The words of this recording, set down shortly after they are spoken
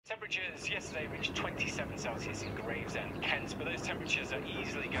Temperatures yesterday reached 27 Celsius in Gravesend, Kent, but those temperatures are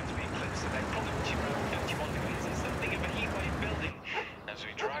easily going to be eclipsed today, probably reaching around 31 degrees. It's something of a heat wave building as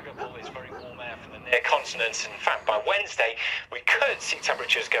we drag up all this very warm air from the near continent. In fact, by Wednesday, we could see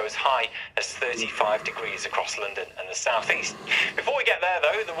temperatures go as high as 35 degrees across London and the southeast. Before we get there,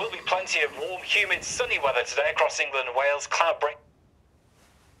 though, there will be plenty of warm, humid, sunny weather today across England and Wales. Cloud break.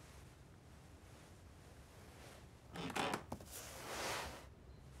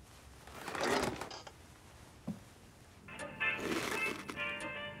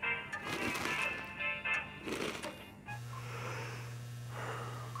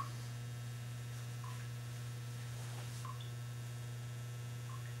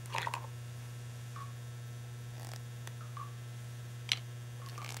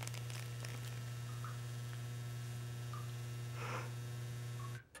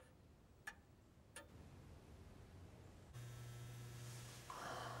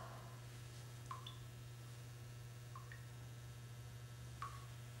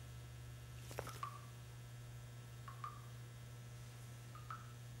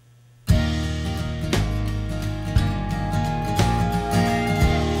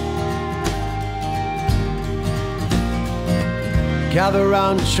 Gather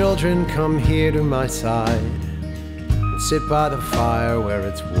round, children, come here to my side, and sit by the fire where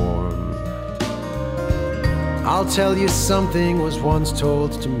it's warm. I'll tell you something was once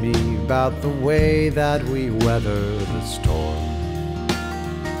told to me about the way that we weather the storm.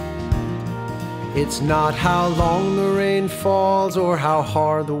 It's not how long the rain falls, or how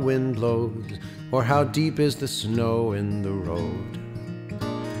hard the wind blows, or how deep is the snow in the road,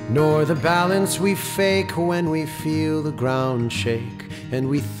 nor the balance we fake when we feel the ground shake and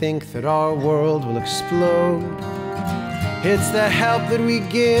we think that our world will explode. It's the help that we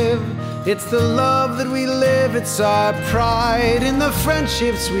give, it's the love that we live, it's our pride in the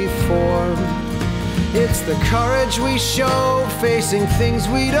friendships we form. It's the courage we show facing things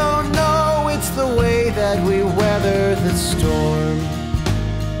we don't know, it's the way that we weather the storm.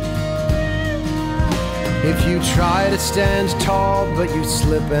 If you try to stand tall, but you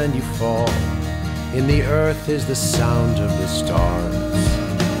slip and you fall, in the earth is the sound of the stars.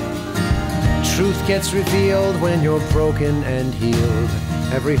 Truth gets revealed when you're broken and healed.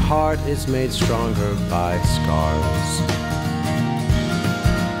 Every heart is made stronger by scars.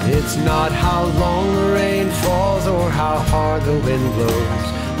 It's not how long the rain falls, or how hard the wind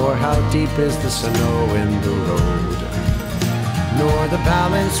blows, or how deep is the snow in the road, nor the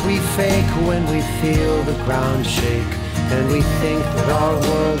balance we fake when we feel the ground shake and we think that our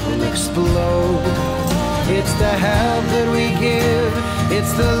world will explode. It's the help that we give,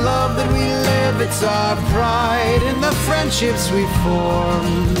 it's the love that we live, it's our pride in the friendships we form.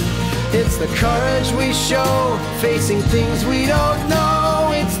 It's the courage we show facing things we don't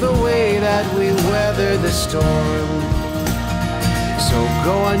know, it's the way that we weather the storm. So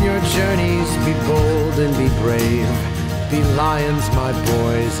go on your journeys, be bold and be brave. Be lions, my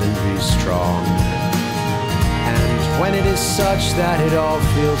boys, and be strong. And when it is such that it all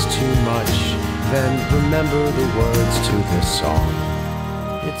feels too much, then remember the words to this song.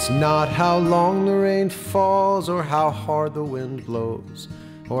 It's not how long the rain falls, or how hard the wind blows,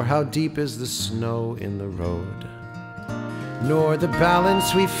 or how deep is the snow in the road, nor the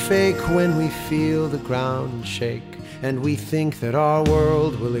balance we fake when we feel the ground shake and we think that our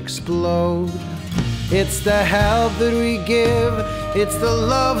world will explode. It's the help that we give, it's the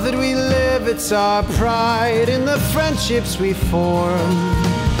love that we live, it's our pride in the friendships we form.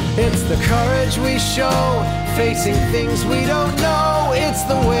 It's the courage we show, facing things we don't know, it's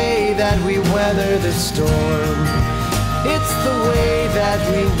the way that we weather the storm. It's the way that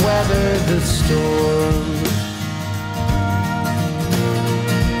we weather the storm.